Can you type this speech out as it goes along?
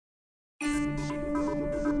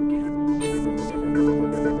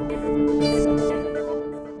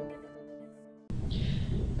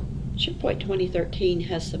SharePoint 2013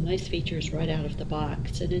 has some nice features right out of the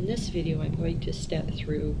box, and in this video I'm going to step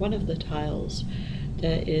through one of the tiles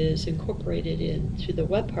that is incorporated into the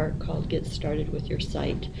web part called Get Started with Your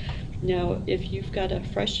Site. Now, if you've got a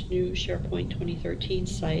fresh new SharePoint 2013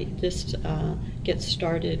 site, this Get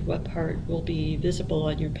Started web part will be visible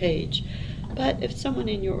on your page. But if someone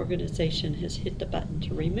in your organization has hit the button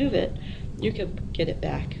to remove it, you can get it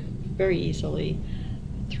back very easily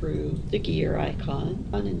through the gear icon,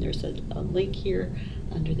 and there's a link here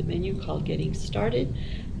under the menu called Getting Started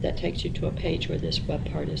that takes you to a page where this web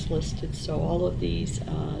part is listed. So all of these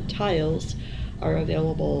tiles are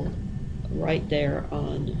available right there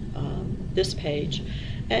on this page.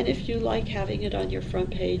 And if you like having it on your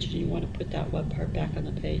front page and you want to put that web part back on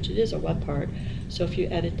the page, it is a web part, so if you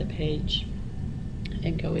edit the page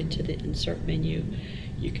and go into the insert menu,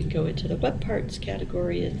 you can go into the web parts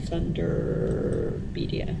category. It's under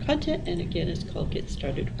media and content, and again it's called Get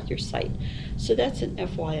Started with Your Site. So that's an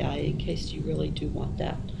FYI in case you really do want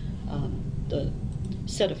that, the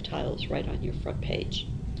set of tiles right on your front page.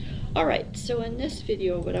 Alright, so in this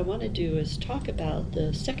video what I want to do is talk about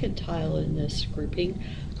the second tile in this grouping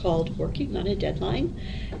called Working on a Deadline,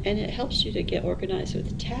 and it helps you to get organized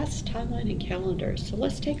with tasks, timeline, and calendar. So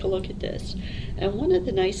let's take a look at this. And one of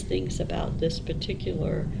the nice things about this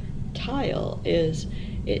particular tile is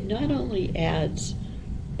it not only adds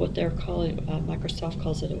what they're calling, Microsoft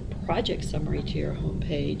calls it a project summary to your home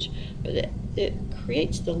page, but it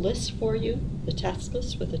creates the list for you, the task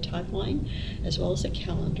list with a timeline, as well as a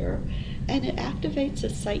calendar, and it activates a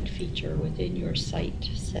site feature within your site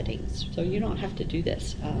settings. So you don't have to do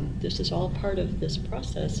this. This is all part of this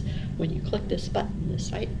process. When you click this button, the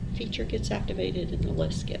site feature gets activated and the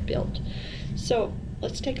lists get built. So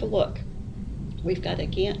let's take a look. We've got a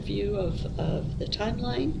Gantt view of the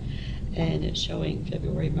timeline, and it's showing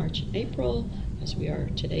February, March, and April, as we are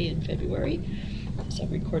today in February, as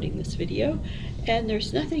I'm recording this video. And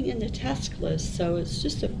there's nothing in the task list, so it's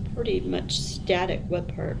just a pretty much static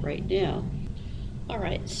web part right now.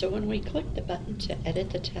 Alright, so when we click the button to edit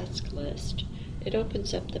the task list, it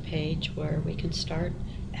opens up the page where we can start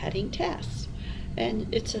adding tasks.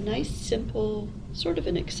 And it's a nice, simple, sort of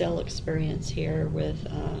an Excel experience here with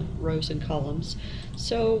rows and columns.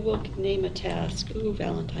 So we'll name a task. Ooh,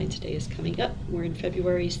 Valentine's Day is coming up. We're in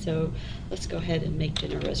February, so let's go ahead and make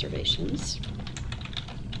dinner reservations.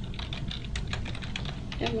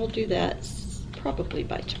 And we'll do that probably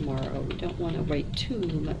by tomorrow. We don't want to wait too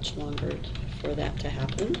much longer for that to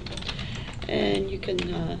happen. And you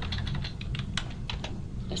can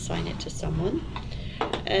assign it to someone.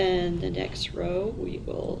 And the next row we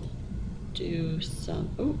will do some,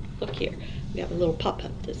 oh, look here. We have a little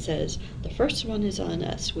pop-up that says, the first one is on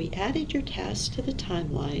us. We added your tasks to the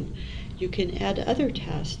timeline. You can add other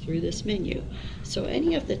tasks through this menu. So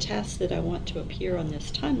any of the tasks that I want to appear on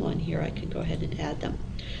this timeline here, I can go ahead and add them.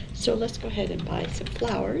 So let's go ahead and buy some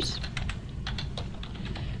flowers.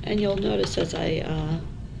 And you'll notice as I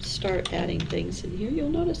start adding things in here, you'll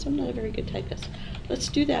notice I'm not a very good typist. Let's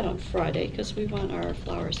do that on Friday because we want our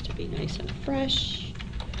flowers to be nice and fresh.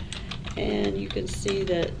 And you can see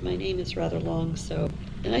that my name is rather long, so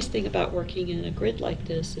the nice thing about working in a grid like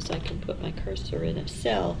this is I can put my cursor in a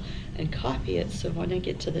cell and copy it, so when I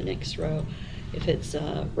get to the next row, if it's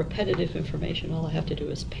repetitive information, all I have to do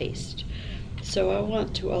is paste. So I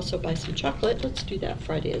want to also buy some chocolate. Let's do that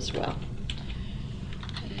Friday as well.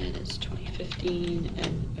 And it's 2015,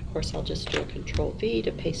 and of course I'll just do a Control-V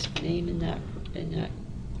to paste my name in that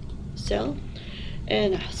cell.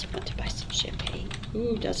 And I also want to buy some champagne.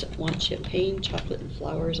 Who doesn't want champagne, chocolate, and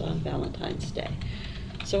flowers on Valentine's Day?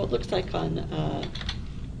 So it looks like on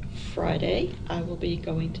Friday I will be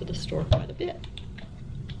going to the store quite a bit.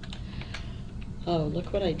 Oh,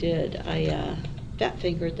 look what I did. I fat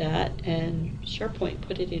fingered that, and SharePoint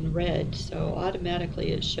put it in red, so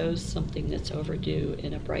automatically it shows something that's overdue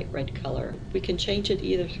in a bright red color. We can change it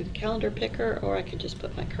either through the calendar picker, or I can just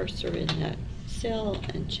put my cursor in that cell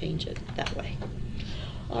and change it that way.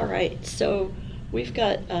 Alright, so we've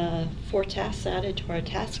got 4 tasks added to our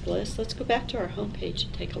task list. Let's go back to our home page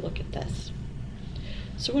and take a look at this.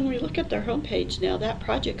 So when we look at their home page now, that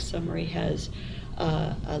project summary has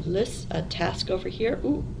a task over here.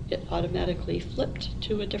 Ooh, it automatically flipped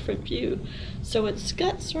to a different view. So it's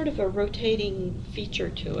got sort of a rotating feature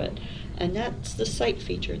to it, and that's the site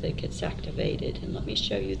feature that gets activated. And let me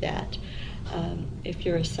show you that. If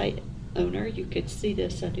you're a site owner, you could see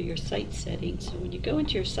this under your site settings. So when you go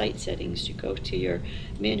into your site settings, you go to your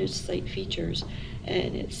manage site features,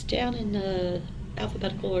 and it's down in the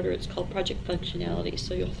alphabetical order. It's called project functionality,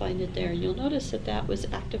 so you'll find it there, and you'll notice that that was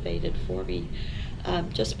activated for me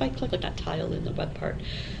just by clicking that tile in the web part.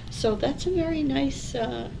 So that's a very nice,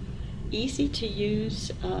 easy to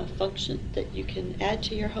use function that you can add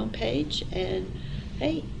to your home page, and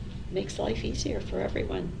hey, makes life easier for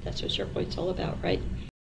everyone. That's what SharePoint's all about, right?